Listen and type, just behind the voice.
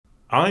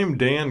I'm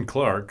Dan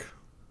Clark,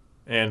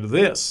 and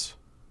this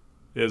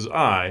is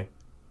I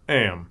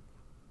Am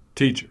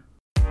Teacher.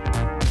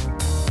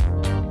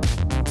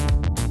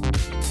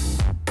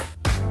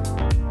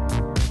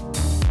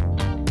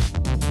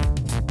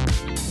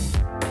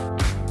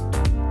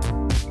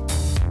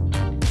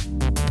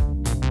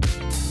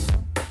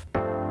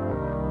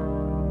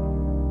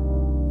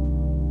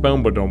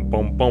 Boom, ba-dum,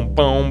 boom, boom,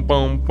 boom,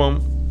 boom,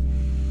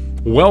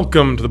 boom.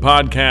 Welcome to the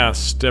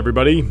podcast,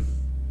 everybody.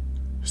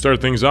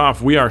 Start things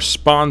off. We are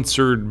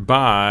sponsored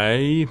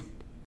by,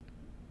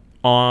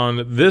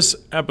 on this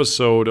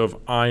episode of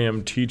I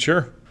Am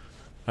Teacher,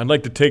 I'd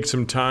like to take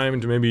some time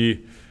to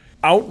maybe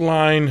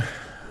outline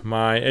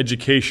my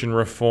education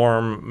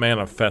reform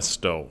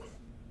manifesto.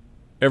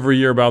 Every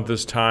year about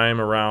this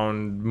time,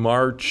 around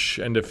March,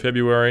 end of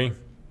February,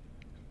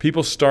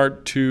 people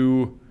start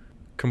to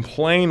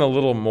complain a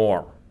little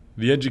more.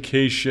 The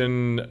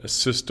education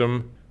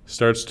system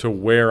starts to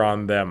wear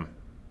on them,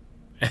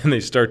 and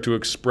they start to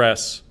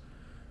express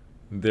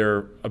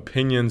their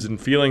opinions and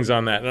feelings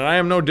on that. And I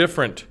am no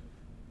different.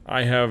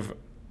 I have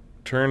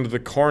turned the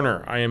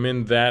corner. I am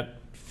in that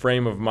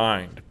frame of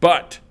mind.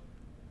 But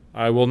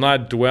I will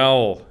not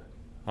dwell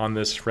on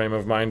this frame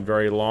of mind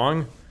very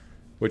long,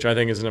 which I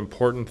think is an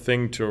important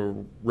thing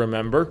to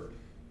remember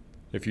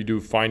if you do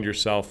find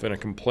yourself in a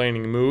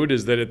complaining mood,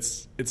 is that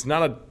it's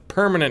not a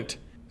permanent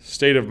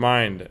state of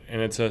mind,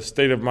 and it's a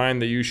state of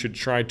mind that you should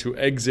try to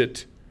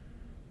exit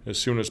as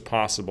soon as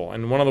possible.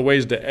 And one of the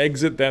ways to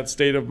exit that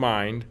state of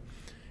mind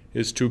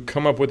is to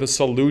come up with a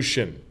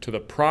solution to the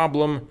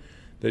problem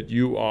that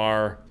you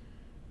are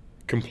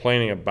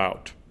complaining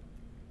about.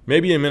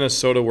 Maybe in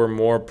Minnesota we're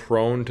more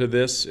prone to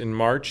this in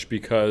March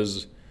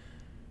because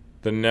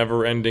the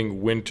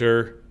never-ending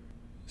winter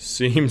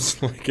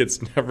seems like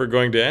it's never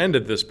going to end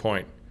at this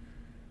point,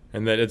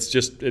 and that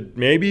it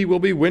maybe will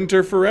be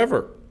winter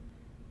forever.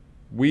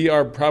 We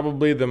are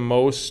probably the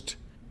most,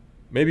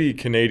 maybe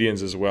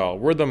Canadians as well,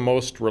 we're the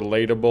most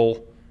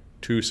relatable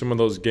to some of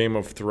those Game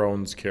of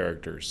Thrones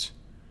characters.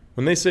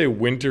 When they say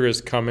winter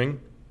is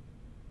coming,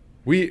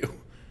 we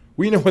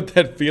know what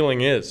that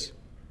feeling is.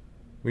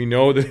 We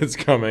know that it's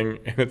coming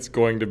and it's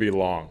going to be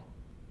long.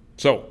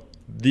 So,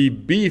 the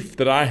beef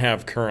that I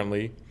have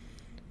currently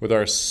with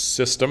our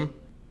system,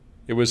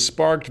 it was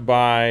sparked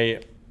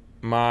by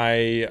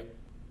my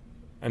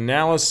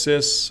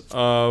analysis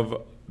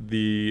of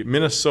the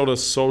Minnesota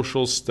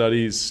Social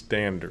Studies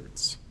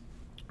Standards.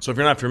 So if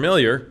you're not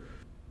familiar,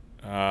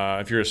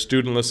 if you're a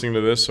student listening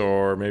to this,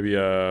 or maybe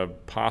a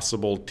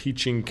possible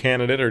teaching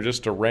candidate, or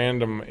just a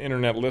random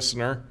internet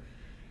listener,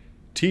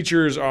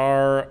 teachers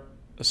are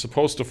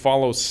supposed to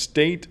follow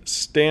state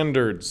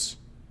standards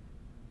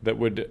that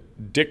would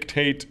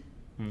dictate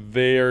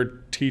their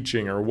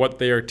teaching or what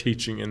they are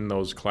teaching in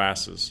those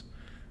classes.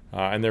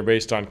 And they're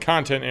based on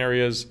content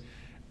areas.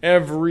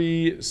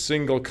 Every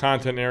single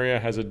content area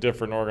has a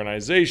different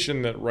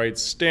organization that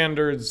writes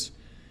standards,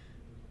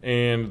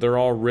 and they're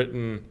all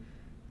written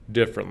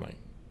differently.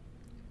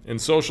 In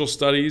social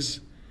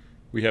studies,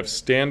 we have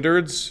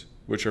standards,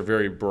 which are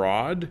very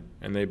broad,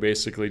 and they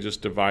basically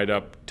just divide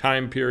up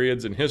time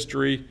periods in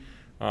history,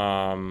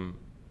 or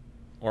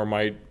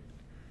might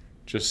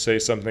just say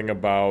something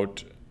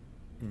about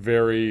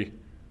very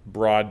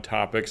broad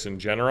topics in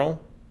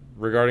general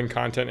regarding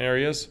content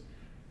areas.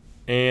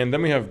 And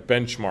then we have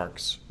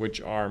benchmarks,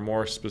 which are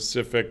more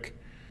specific,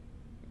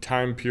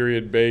 time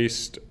period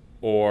based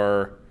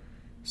or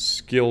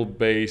skill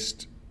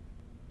based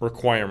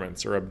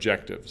requirements or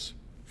objectives.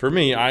 For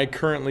me, I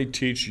currently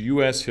teach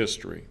U.S.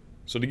 history.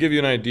 So to give you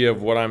an idea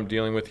of what I'm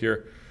dealing with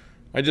here,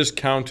 I just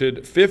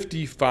counted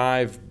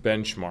 55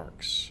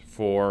 benchmarks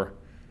for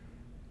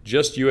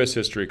just U.S.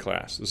 history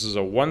class. This is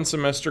a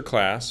one-semester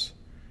class.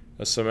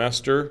 A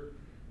semester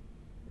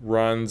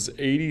runs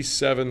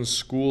 87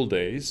 school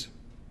days.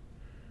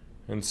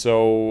 And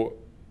so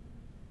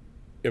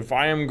if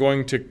I am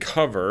going to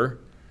cover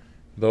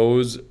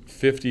those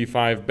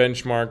 55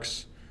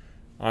 benchmarks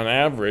on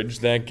average,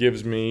 that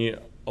gives me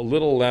a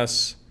little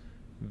less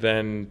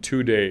than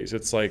 2 days.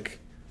 It's like,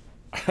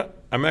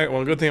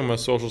 good thing I'm a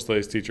social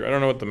studies teacher. I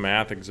don't know what the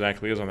math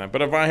exactly is on that.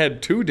 But if I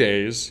had 2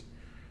 days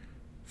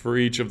for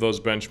each of those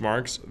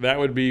benchmarks, that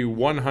would be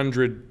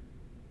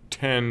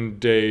 110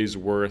 days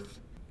worth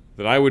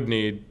that I would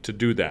need to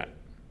do that.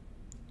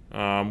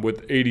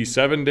 With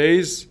 87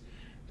 days,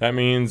 that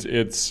means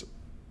it's,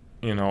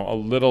 a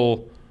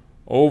little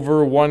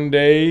over 1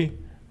 day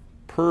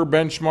per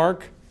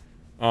benchmark.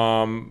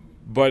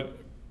 But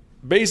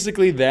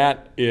basically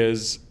that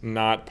is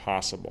not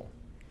possible.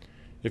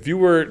 If you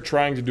were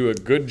trying to do a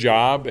good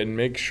job and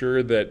make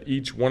sure that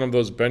each one of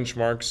those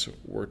benchmarks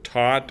were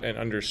taught and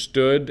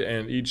understood,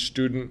 and each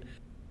student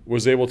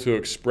was able to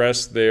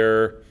express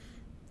their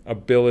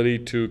ability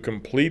to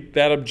complete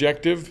that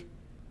objective,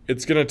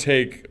 it's going to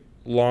take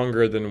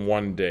longer than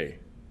 1 day.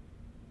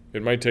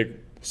 It might take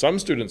some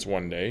students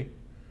 1 day,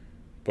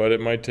 but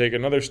it might take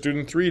another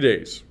student 3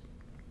 days.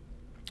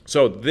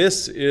 So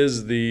this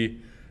is the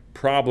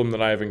problem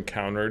that I've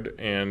encountered,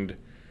 and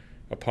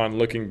upon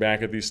looking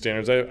back at these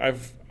standards,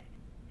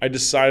 I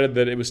decided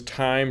that it was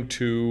time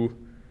to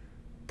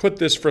put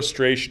this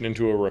frustration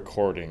into a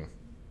recording.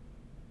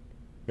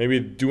 Maybe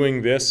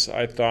doing this,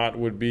 I thought,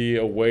 would be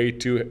a way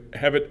to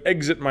have it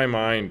exit my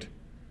mind.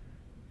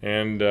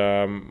 And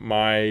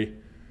my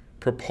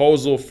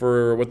proposal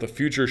for what the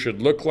future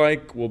should look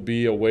like will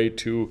be a way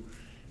to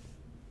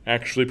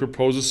actually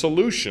propose a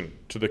solution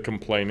to the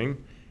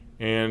complaining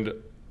and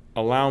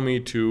allow me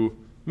to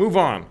move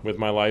on with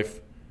my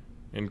life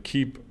and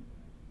keep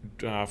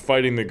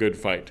fighting the good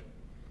fight.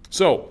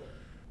 So,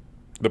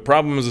 the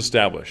problem is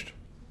established.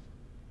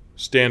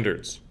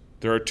 Standards.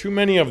 There are too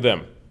many of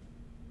them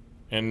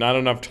and not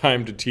enough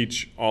time to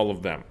teach all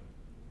of them.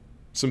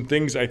 Some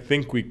things I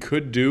think we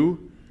could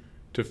do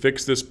to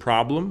fix this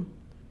problem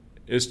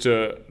is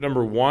to,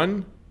 number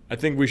one, I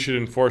think we should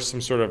enforce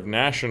some sort of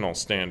national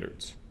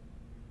standards.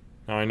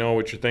 Now, I know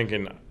what you're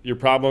thinking. Your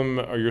problem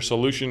or your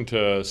solution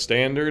to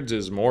standards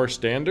is more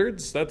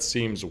standards? That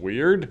seems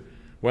weird.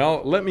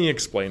 Well, let me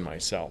explain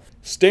myself.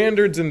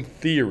 Standards in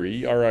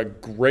theory are a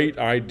great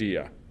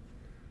idea.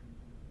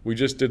 We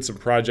just did some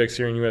projects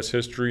here in U.S.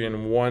 history,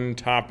 and one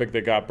topic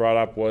that got brought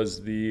up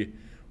was the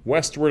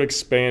westward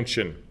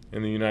expansion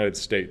in the United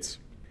States.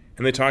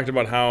 And they talked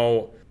about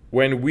how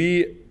when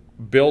we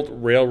built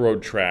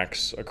railroad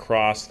tracks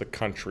across the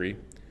country,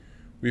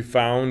 we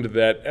found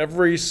that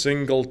every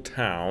single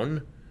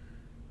town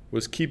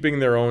was keeping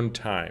their own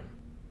time.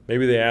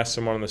 Maybe they asked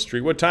someone on the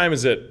street, "What time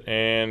is it?"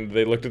 And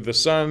they looked at the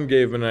sun,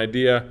 gave them an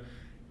idea,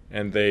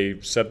 and they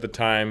set the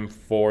time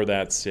for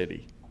that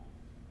city.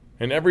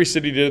 And every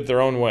city did it their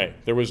own way.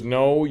 There was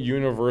no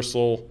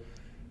universal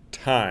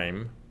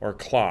time or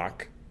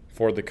clock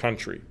for the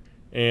country.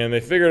 And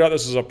they figured out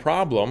this was a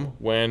problem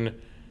when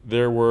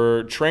there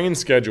were train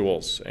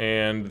schedules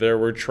and there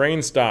were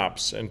train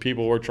stops and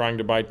people were trying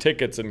to buy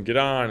tickets and get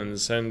on and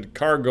send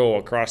cargo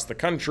across the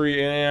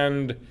country,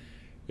 and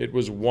it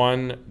was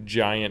one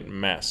giant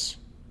mess.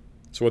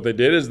 So what they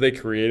did is they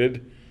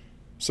created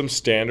some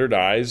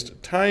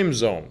standardized time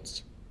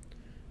zones.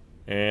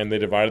 And they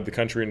divided the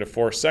country into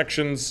 4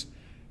 sections,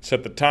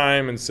 set the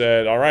time, and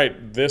said, all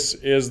right, this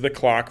is the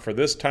clock for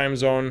this time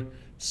zone.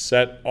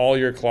 Set all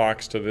your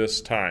clocks to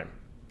this time.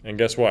 And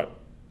guess what?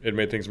 It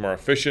made things more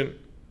efficient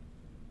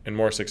and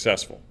more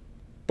successful.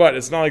 But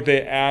it's not like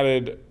they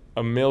added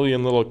a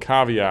million little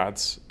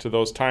caveats to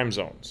those time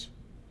zones.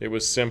 It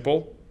was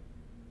simple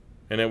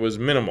and it was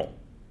minimal.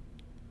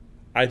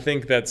 I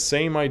think that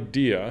same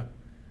idea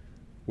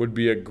would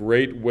be a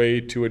great way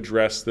to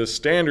address this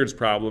standards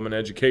problem in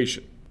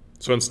education.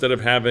 So instead of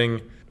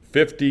having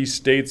 50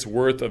 states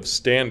worth of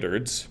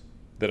standards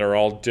that are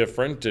all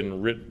different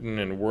and written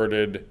and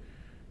worded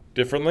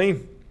differently,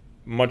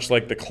 much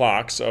like the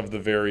clocks of the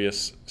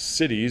various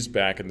cities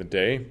back in the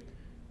day,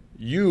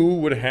 you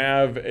would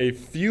have a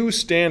few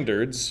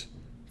standards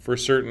for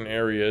certain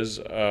areas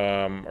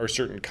or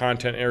certain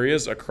content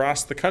areas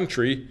across the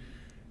country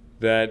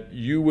that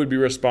you would be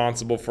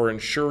responsible for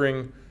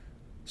ensuring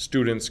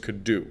students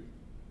could do.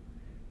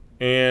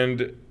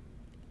 And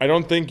I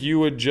don't think you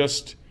would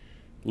just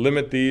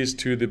limit these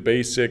to the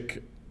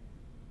basic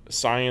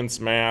science,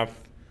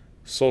 math,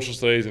 social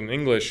studies, and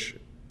English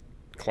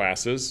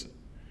classes.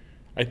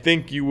 I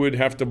think you would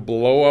have to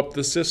blow up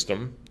the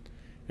system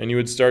and you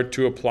would start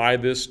to apply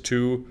this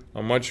to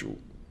a much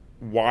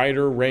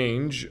wider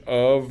range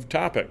of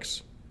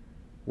topics.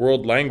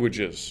 World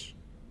languages,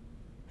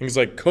 things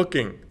like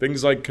cooking,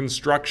 things like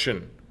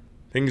construction,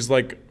 things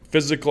like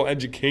physical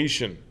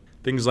education,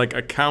 things like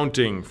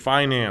accounting,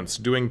 finance,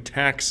 doing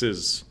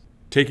taxes,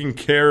 taking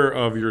care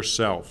of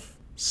yourself,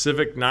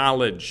 civic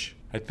knowledge.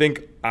 I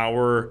think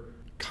our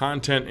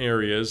content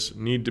areas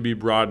need to be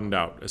broadened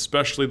out,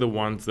 especially the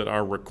ones that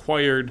are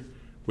required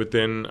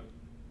within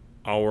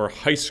our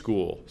high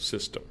school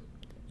system.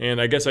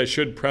 And I guess I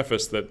should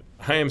preface that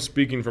I am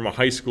speaking from a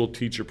high school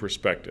teacher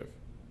perspective.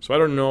 So I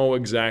don't know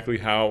exactly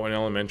how an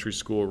elementary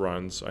school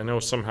runs. I know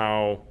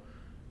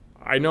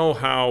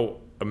how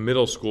a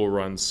middle school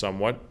runs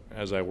somewhat,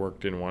 as I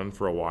worked in one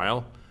for a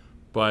while,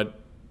 but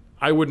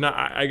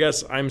I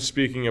guess I'm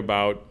speaking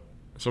about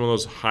some of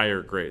those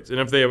higher grades. And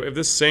if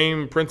this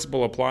same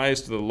principle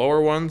applies to the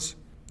lower ones,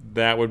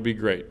 that would be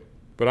great.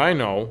 But I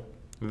know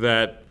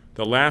that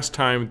the last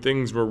time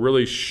things were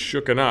really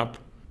shooken up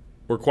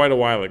were quite a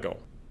while ago.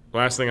 The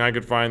last thing I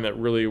could find that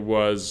really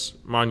was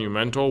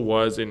monumental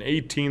was in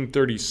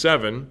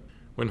 1837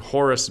 when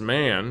Horace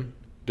Mann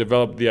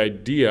developed the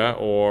idea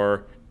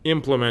or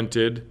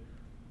implemented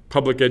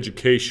public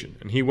education.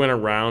 And he went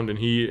around and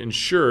he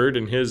ensured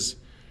in his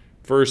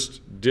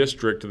first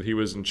district that he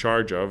was in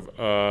charge of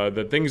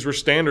that things were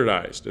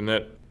standardized and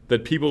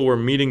that people were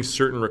meeting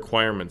certain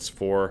requirements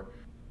for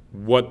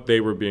what they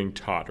were being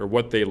taught or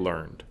what they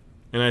learned.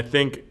 And I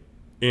think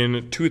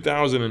in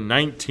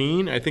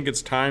 2019, I think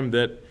it's time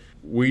that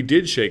we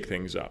did shake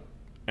things up.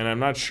 And I'm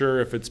not sure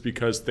if it's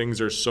because things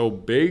are so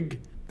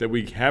big that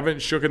we haven't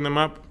shooken them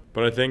up,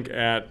 but I think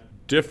at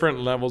different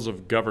levels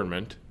of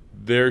government,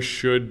 there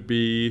should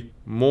be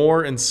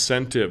more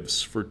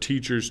incentives for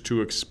teachers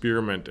to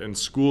experiment and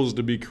schools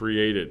to be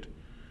created.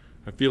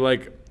 I feel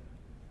like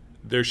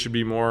there should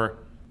be more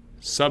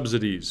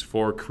subsidies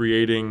for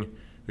creating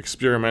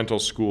experimental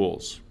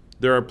schools.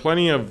 There are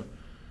plenty of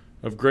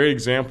great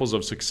examples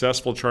of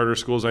successful charter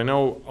schools. I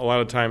know a lot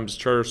of times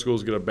charter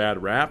schools get a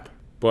bad rap,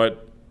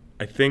 but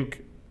I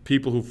think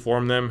people who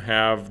form them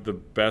have the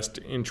best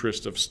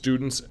interest of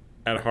students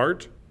at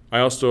heart. I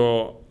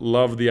also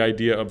love the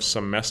idea of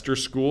semester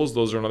schools.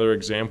 Those are another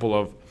example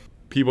of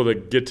people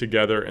that get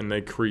together and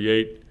they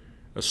create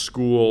a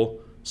school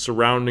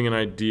surrounding an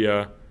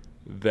idea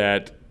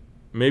that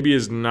maybe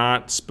is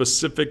not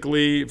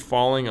specifically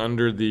falling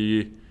under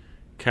the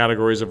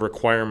categories of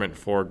requirement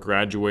for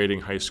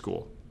graduating high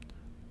school.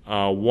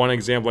 One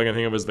example I can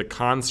think of is the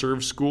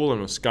Conserve School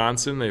in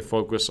Wisconsin. They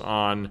focus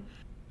on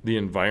the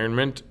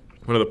environment.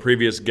 One of the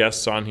previous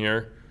guests on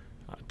here,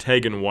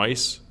 Tegan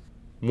Weiss,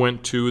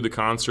 went to the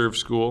Conserve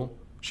School.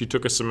 She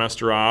took a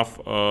semester off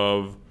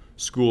of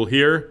school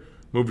here,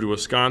 moved to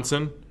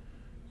Wisconsin.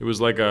 It was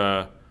like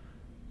a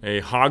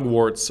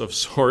Hogwarts of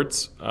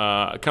sorts,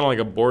 kind of like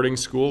a boarding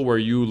school where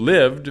you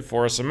lived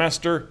for a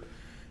semester.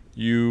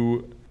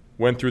 You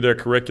went through their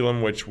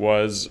curriculum, which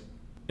was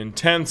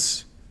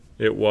intense.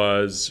 It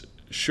was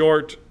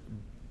short,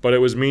 but it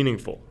was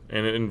meaningful,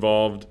 and it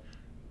involved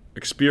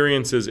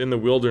experiences in the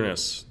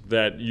wilderness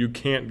that you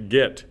can't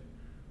get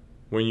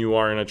when you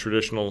are in a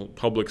traditional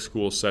public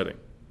school setting.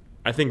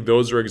 I think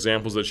those are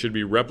examples that should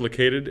be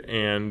replicated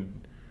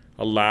and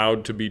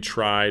allowed to be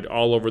tried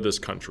all over this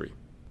country.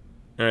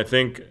 And I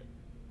think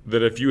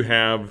that if you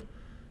have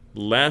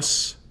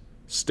less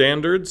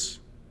standards,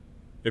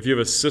 if you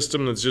have a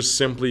system that's just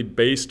simply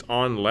based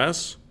on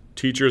less,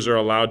 teachers are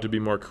allowed to be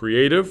more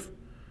creative,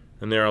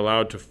 and they're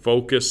allowed to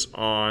focus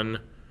on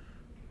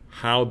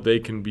how they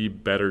can be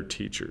better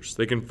teachers.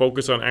 They can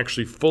focus on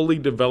actually fully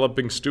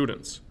developing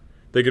students.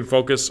 They can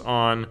focus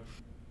on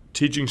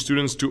teaching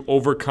students to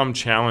overcome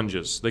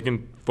challenges. They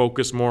can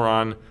focus more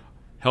on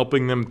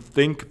helping them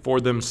think for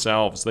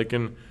themselves. They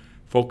can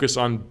focus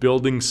on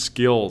building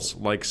skills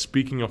like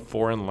speaking a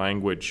foreign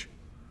language,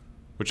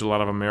 which a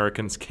lot of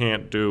Americans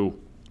can't do.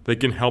 They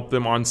can help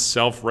them on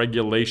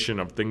self-regulation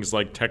of things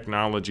like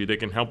technology. They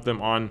can help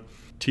them on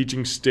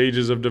teaching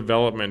stages of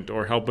development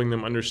or helping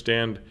them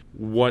understand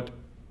what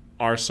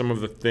are some of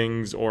the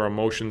things or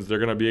emotions they're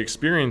going to be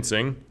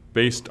experiencing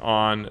based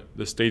on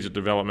the stage of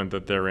development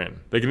that they're in.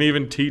 They can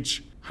even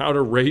teach how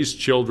to raise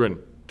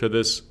children to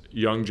this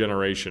young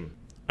generation.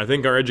 I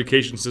think our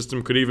education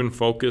system could even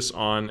focus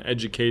on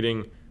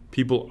educating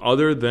people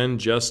other than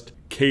just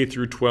K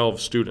through 12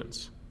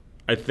 students.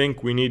 I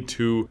think we need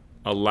to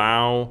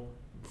allow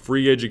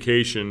free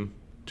education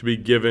to be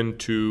given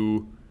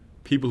to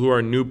people who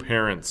are new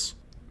parents,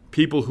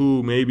 people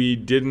who maybe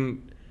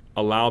didn't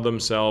allow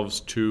themselves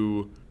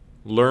to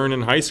learn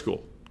in high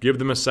school. Give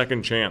them a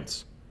second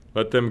chance.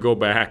 Let them go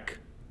back.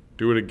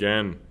 Do it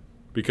again.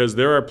 Because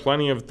there are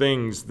plenty of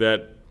things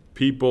that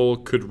people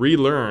could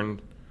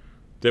relearn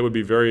that would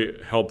be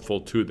very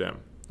helpful to them.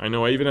 I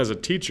know even as a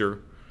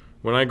teacher,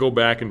 when I go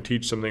back and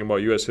teach something about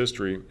U.S.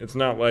 history, it's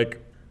not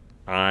like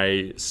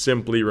I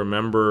simply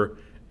remember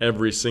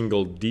every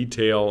single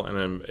detail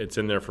and it's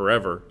in there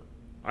forever.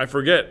 I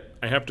forget.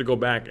 I have to go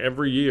back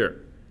every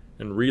year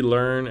and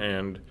relearn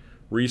and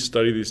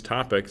restudy these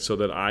topics so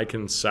that I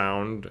can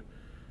sound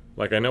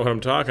like I know what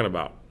I'm talking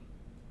about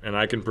and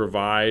I can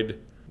provide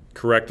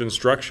correct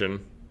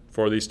instruction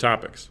for these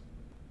topics.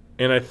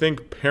 And I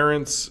think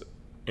parents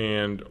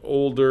and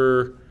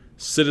older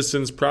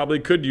citizens probably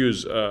could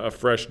use a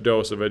fresh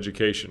dose of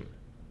education.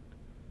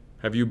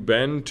 Have you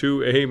been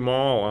to a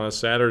mall on a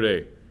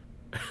Saturday?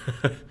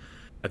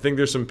 I think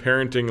there's some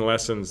parenting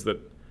lessons that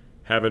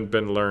haven't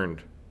been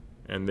learned,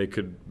 and they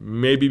could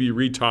maybe be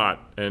retaught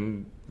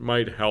and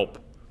might help.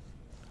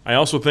 I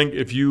also think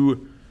if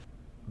you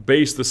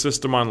base the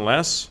system on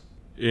less,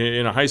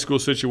 in a high school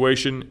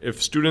situation,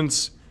 if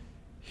students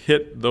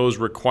hit those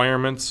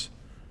requirements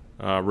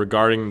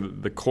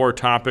regarding the core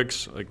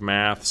topics like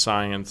math,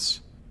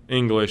 science,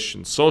 English,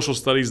 and social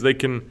studies, they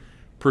can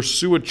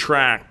pursue a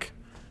track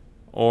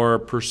or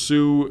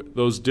pursue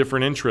those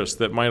different interests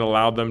that might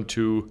allow them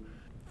to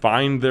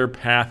find their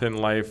path in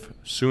life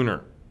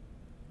sooner.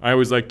 I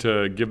always like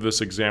to give this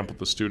example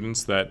to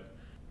students that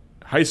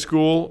high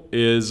school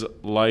is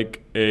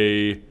like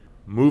a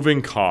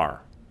moving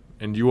car,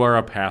 and you are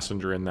a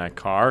passenger in that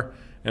car,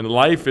 and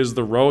life is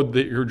the road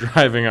that you're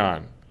driving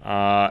on.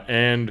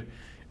 And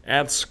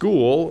at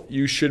school,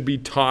 you should be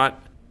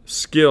taught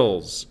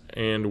skills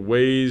and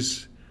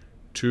ways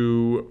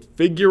to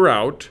figure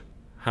out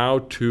how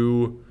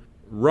to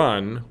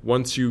run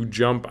once you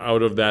jump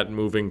out of that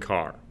moving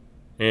car.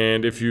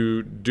 And if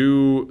you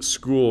do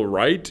school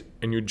right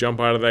and you jump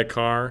out of that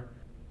car,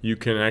 you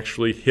can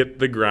actually hit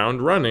the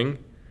ground running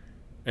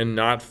and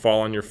not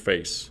fall on your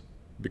face.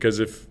 Because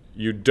if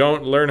you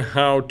don't learn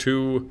how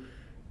to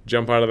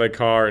jump out of that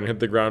car and hit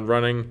the ground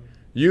running,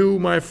 you,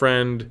 my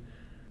friend,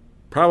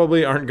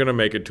 probably aren't going to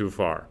make it too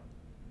far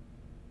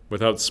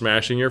without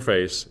smashing your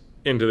face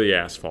into the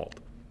asphalt.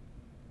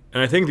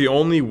 And I think the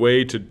only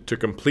way to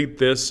complete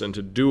this and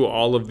to do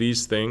all of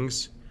these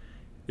things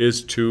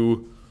is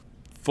to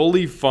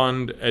fully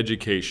fund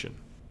education.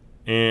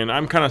 And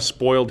I'm kind of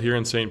spoiled here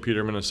in St.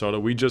 Peter, Minnesota.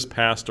 We just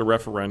passed a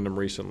referendum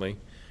recently,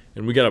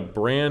 and we got a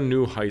brand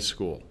new high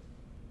school.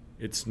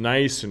 It's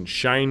nice and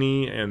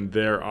shiny, and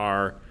there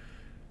are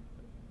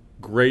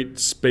great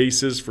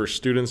spaces for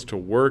students to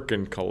work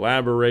and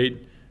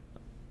collaborate,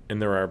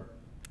 and there are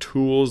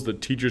tools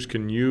that teachers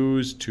can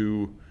use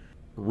to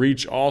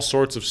reach all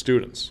sorts of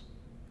students.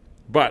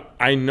 But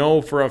I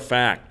know for a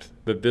fact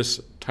that this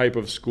type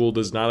of school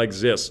does not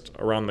exist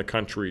around the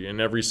country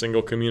in every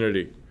single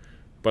community,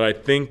 but I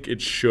think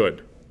it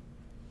should.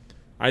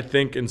 I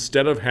think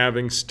instead of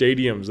having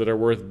stadiums that are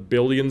worth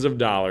billions of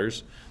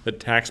dollars that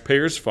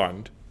taxpayers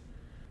fund,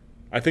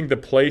 I think the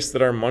place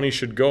that our money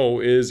should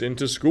go is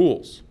into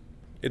schools.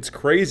 It's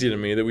crazy to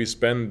me that we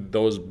spend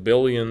those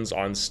billions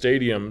on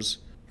stadiums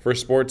for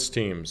sports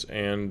teams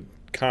and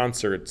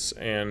concerts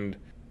and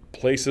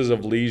places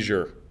of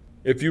leisure.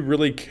 If you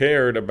really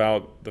cared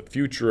about the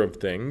future of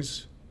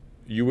things,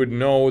 you would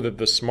know that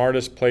the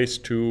smartest place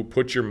to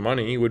put your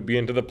money would be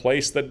into the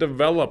place that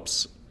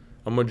develops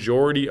a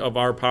majority of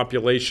our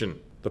population,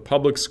 the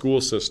public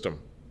school system.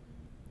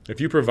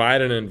 If you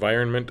provide an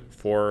environment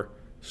for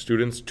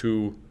students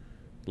to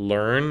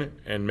learn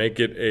and make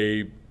it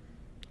a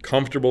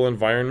comfortable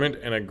environment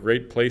and a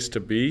great place to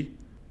be,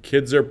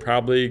 kids are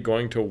probably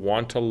going to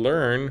want to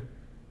learn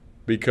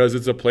because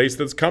it's a place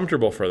that's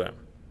comfortable for them.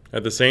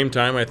 At the same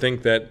time, I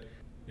think that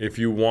if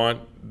you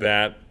want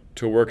that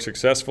to work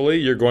successfully,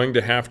 you're going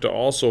to have to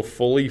also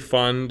fully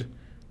fund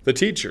the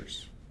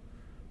teachers.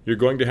 You're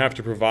going to have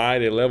to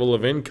provide a level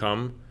of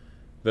income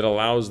that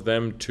allows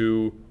them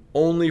to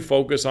only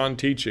focus on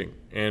teaching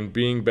and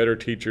being better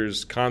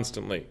teachers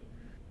constantly.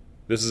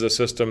 This is a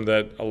system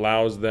that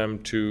allows them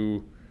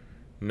to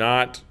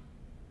not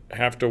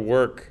have to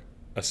work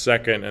a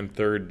second and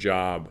third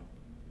job.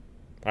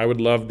 I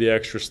would love the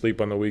extra sleep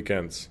on the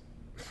weekends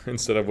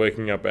instead of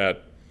waking up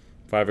at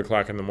 5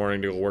 o'clock in the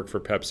morning to go work for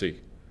Pepsi.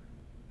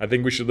 I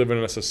think we should live in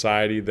a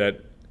society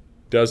that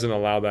doesn't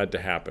allow that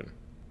to happen.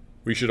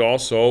 We should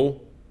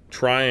also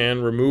try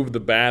and remove the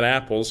bad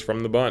apples from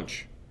the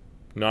bunch.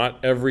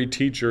 Not every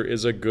teacher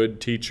is a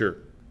good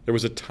teacher. There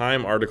was a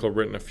Time article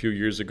written a few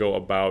years ago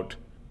about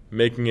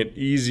making it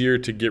easier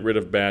to get rid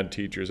of bad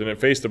teachers. And it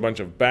faced a bunch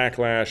of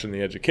backlash in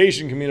the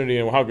education community,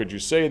 and how could you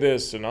say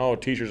this, and oh,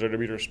 teachers are to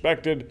be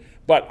respected.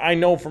 But I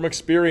know from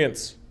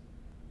experience,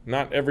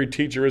 not every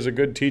teacher is a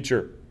good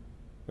teacher.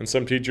 And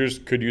some teachers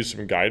could use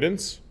some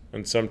guidance,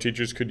 and some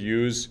teachers could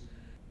use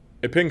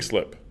a pink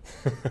slip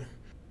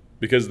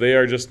because they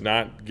are just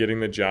not getting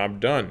the job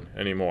done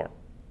anymore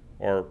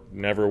or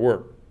never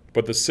were.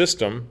 But the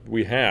system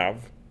we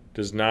have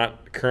does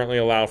not currently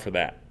allow for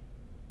that.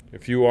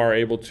 If you are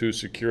able to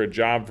secure a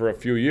job for a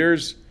few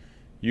years,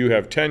 you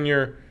have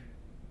tenure,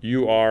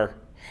 you are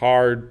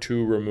hard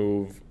to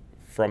remove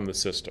from the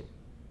system.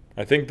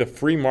 I think the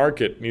free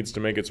market needs to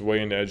make its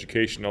way into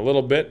education a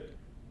little bit.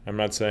 I'm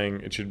not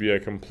saying it should be a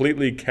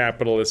completely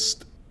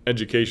capitalist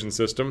education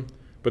system,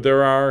 but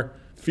there are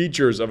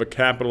features of a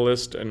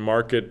capitalist and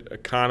market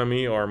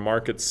economy or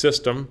market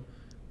system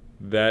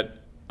that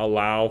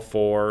allow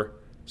for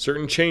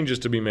certain changes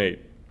to be made.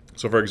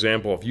 So for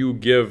example, if you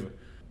give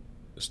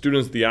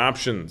students the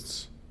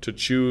options to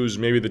choose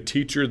maybe the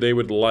teacher they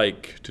would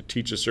like to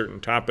teach a certain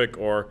topic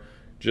or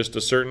just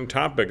a certain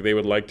topic they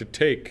would like to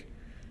take,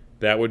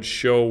 that would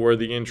show where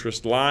the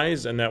interest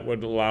lies, and that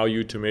would allow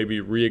you to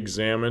maybe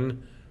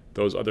re-examine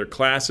those other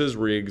classes,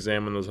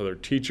 re-examine those other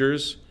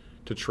teachers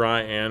to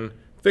try and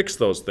fix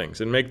those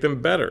things and make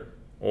them better,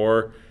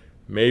 or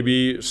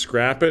maybe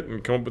scrap it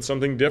and come up with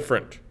something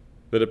different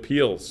that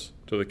appeals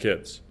to the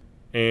kids.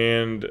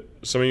 And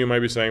some of you might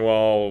be saying,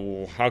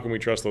 well, how can we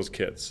trust those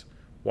kids?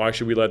 Why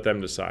should we let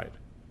them decide?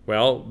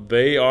 Well,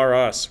 they are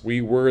us. We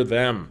were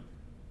them.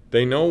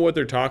 They know what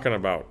they're talking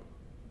about.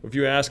 If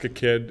you ask a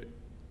kid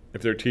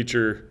if their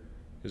teacher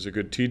is a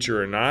good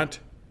teacher or not,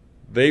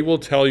 they will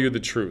tell you the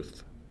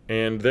truth,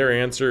 and their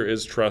answer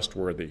is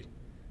trustworthy.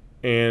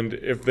 And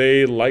if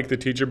they like the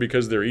teacher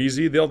because they're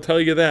easy, they'll tell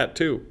you that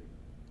too.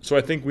 So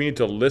I think we need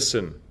to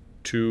listen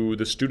to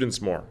the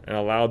students more and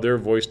allow their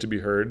voice to be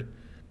heard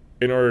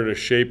in order to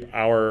shape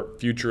our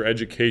future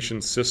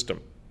education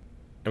system.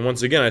 And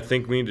once again, I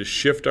think we need to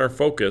shift our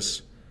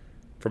focus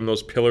from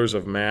those pillars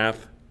of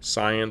math,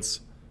 science,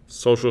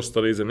 social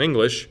studies, and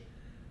English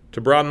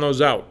to broaden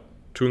those out,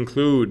 to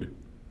include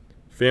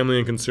family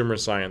and consumer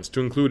science,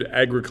 to include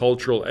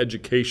agricultural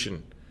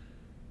education,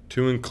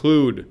 to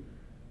include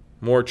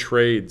more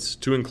trades,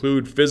 to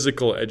include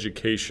physical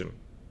education,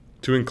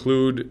 to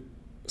include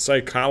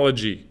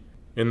psychology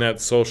in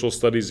that social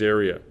studies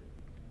area.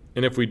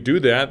 And if we do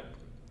that,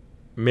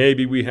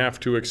 maybe we have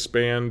to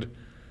expand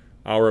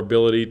our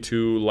ability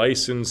to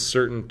license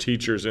certain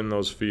teachers in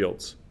those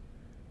fields.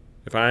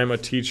 If I'm a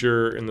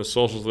teacher in the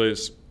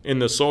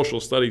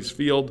social studies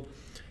field,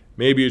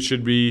 maybe it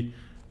should be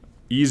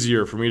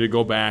easier for me to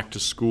go back to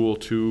school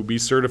to be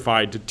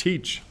certified to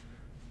teach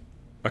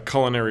a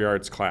culinary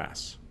arts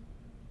class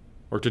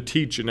or to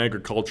teach an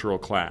agricultural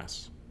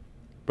class.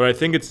 But I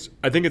think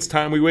it's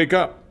time we wake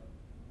up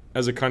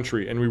as a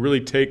country and we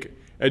really take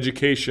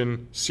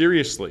education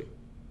seriously.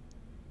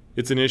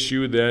 it's an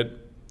issue that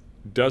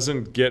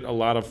doesn't get a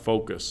lot of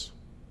focus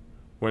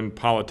when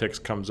politics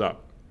comes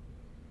up.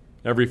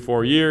 Every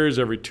 4 years,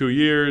 every 2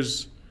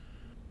 years,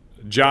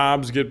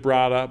 jobs get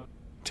brought up,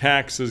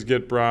 taxes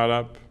get brought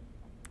up,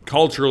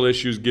 cultural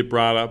issues get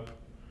brought up,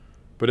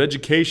 but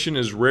education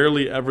is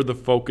rarely ever the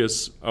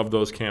focus of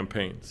those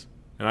campaigns.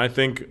 And I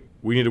think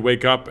we need to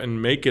wake up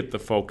and make it the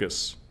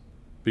focus,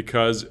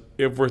 because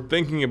if we're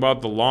thinking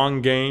about the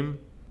long game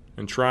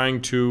and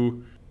trying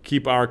to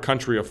keep our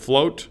country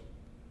afloat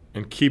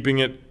and keeping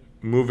it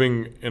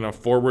moving in a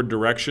forward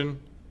direction,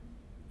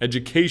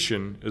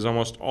 education is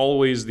almost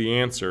always the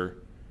answer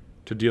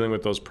to dealing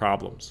with those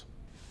problems.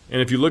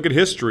 And if you look at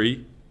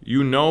history,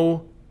 you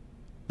know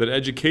that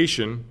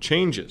education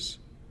changes.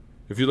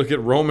 If you look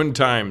at Roman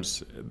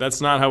times,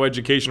 that's not how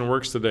education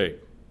works today.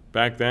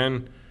 Back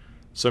then,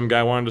 some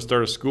guy wanted to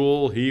start a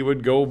school, he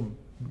would go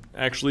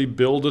actually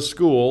build a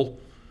school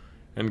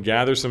and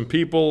gather some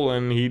people,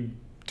 and he'd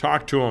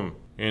talk to them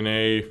in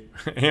a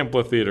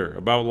amphitheater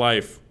about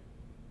life.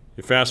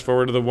 You fast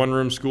forward to the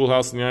one-room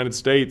schoolhouse in the United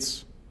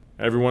States.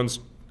 Everyone's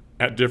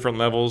at different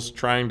levels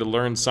trying to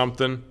learn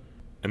something.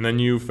 And then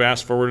you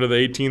fast forward to the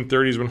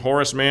 1830s when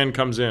Horace Mann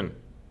comes in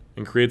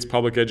and creates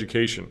public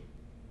education.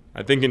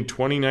 I think in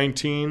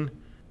 2019,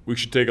 we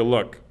should take a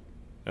look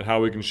at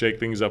how we can shake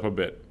things up a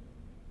bit.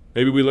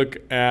 Maybe we look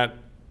at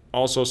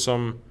also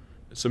some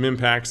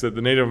impacts that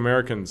the Native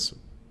Americans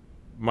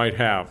might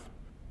have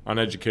on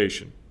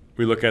education.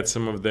 We look at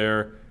some of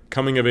their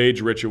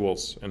coming-of-age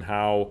rituals and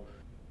how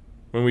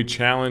when we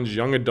challenge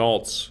young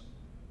adults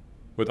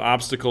with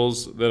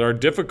obstacles that are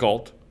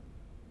difficult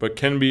but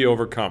can be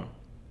overcome.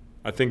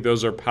 I think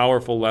those are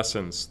powerful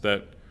lessons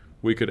that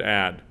we could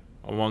add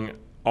among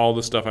all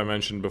the stuff I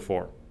mentioned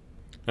before.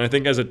 And I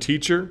think as a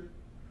teacher,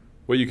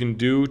 what you can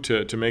do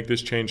to make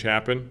this change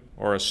happen,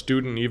 or a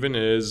student even,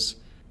 is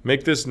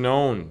make this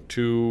known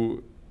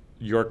to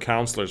your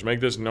counselors,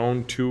 make this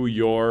known to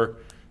your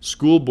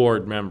school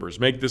board members,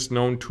 make this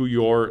known to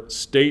your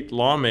state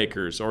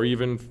lawmakers or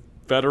even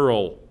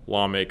federal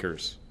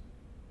lawmakers,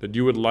 that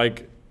you would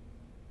like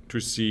to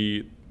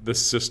see the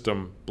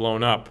system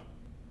blown up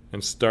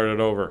and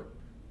started over.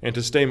 And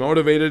to stay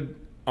motivated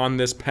on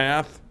this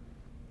path,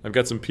 I've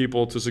got some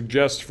people to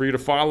suggest for you to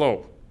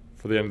follow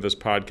for the end of this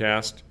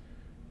podcast.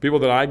 People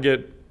that I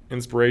get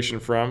inspiration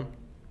from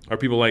are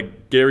people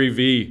like Gary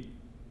Vee.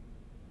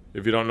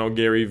 If you don't know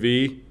Gary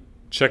Vee,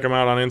 check him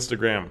out on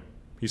Instagram.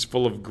 He's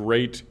full of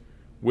great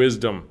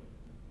wisdom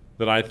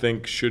that I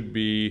think should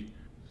be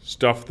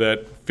stuff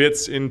that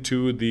fits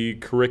into the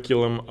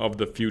curriculum of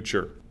the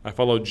future. I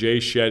follow Jay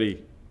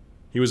Shetty.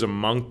 He was a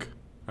monk,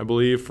 I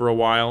believe, for a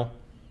while,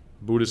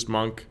 Buddhist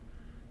monk,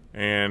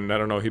 and I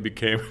don't know, he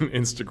became an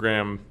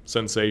Instagram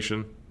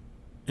sensation.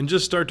 And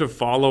just start to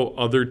follow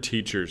other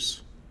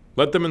teachers.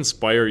 Let them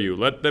inspire you.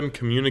 Let them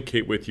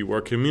communicate with you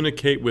or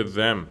communicate with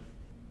them.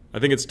 I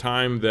think it's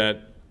time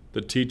that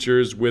the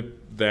teachers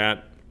with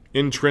that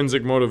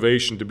intrinsic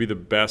motivation to be the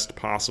best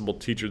possible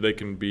teacher they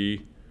can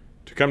be,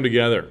 to come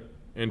together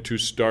and to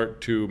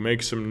start to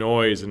make some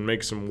noise and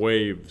make some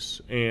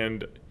waves.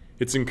 And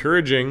it's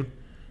encouraging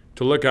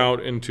to look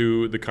out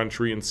into the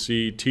country and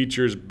see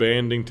teachers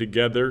banding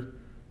together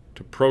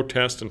to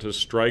protest and to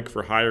strike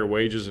for higher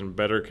wages and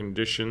better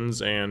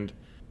conditions and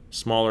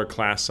smaller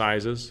class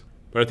sizes.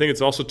 But I think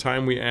it's also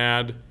time we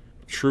add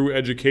true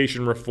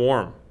education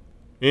reform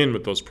in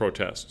with those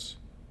protests.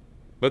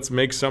 Let's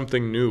make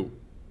something new,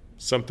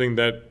 something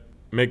that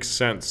makes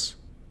sense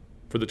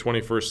for the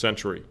 21st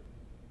century.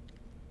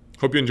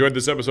 Hope you enjoyed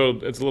this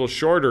episode. It's a little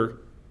shorter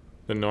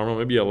than normal.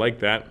 Maybe you like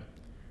that.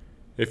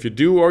 If you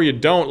do or you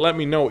don't, let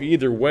me know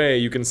either way.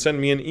 You can send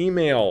me an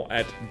email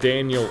at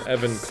You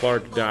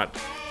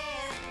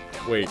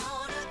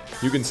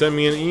can send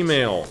me an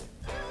email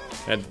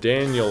at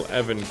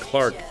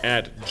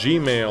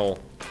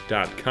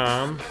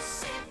danielevanclark@gmail.com.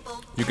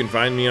 You can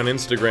find me on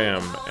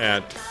Instagram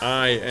at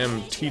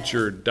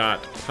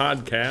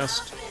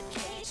iamteacher.podcast.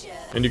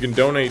 And you can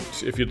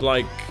donate if you'd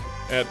like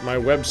at my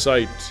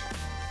website,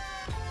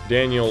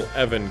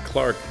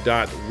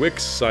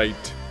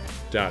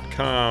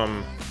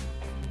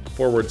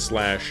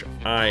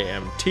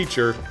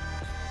 danielevanclark.wixsite.com/iamteacher.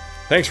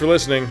 Thanks for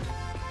listening.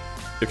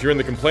 If you're in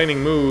the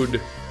complaining mood,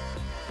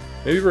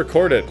 maybe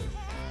record it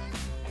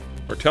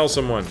or tell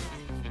someone.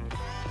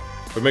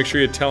 But make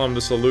sure you tell them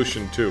the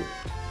solution too.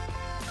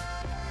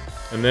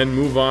 And then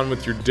move on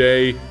with your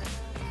day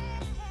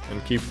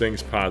and keep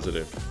things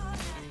positive.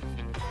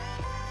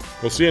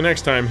 We'll see you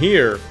next time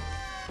here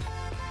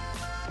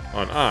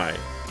on I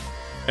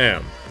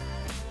Am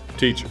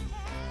Teacher.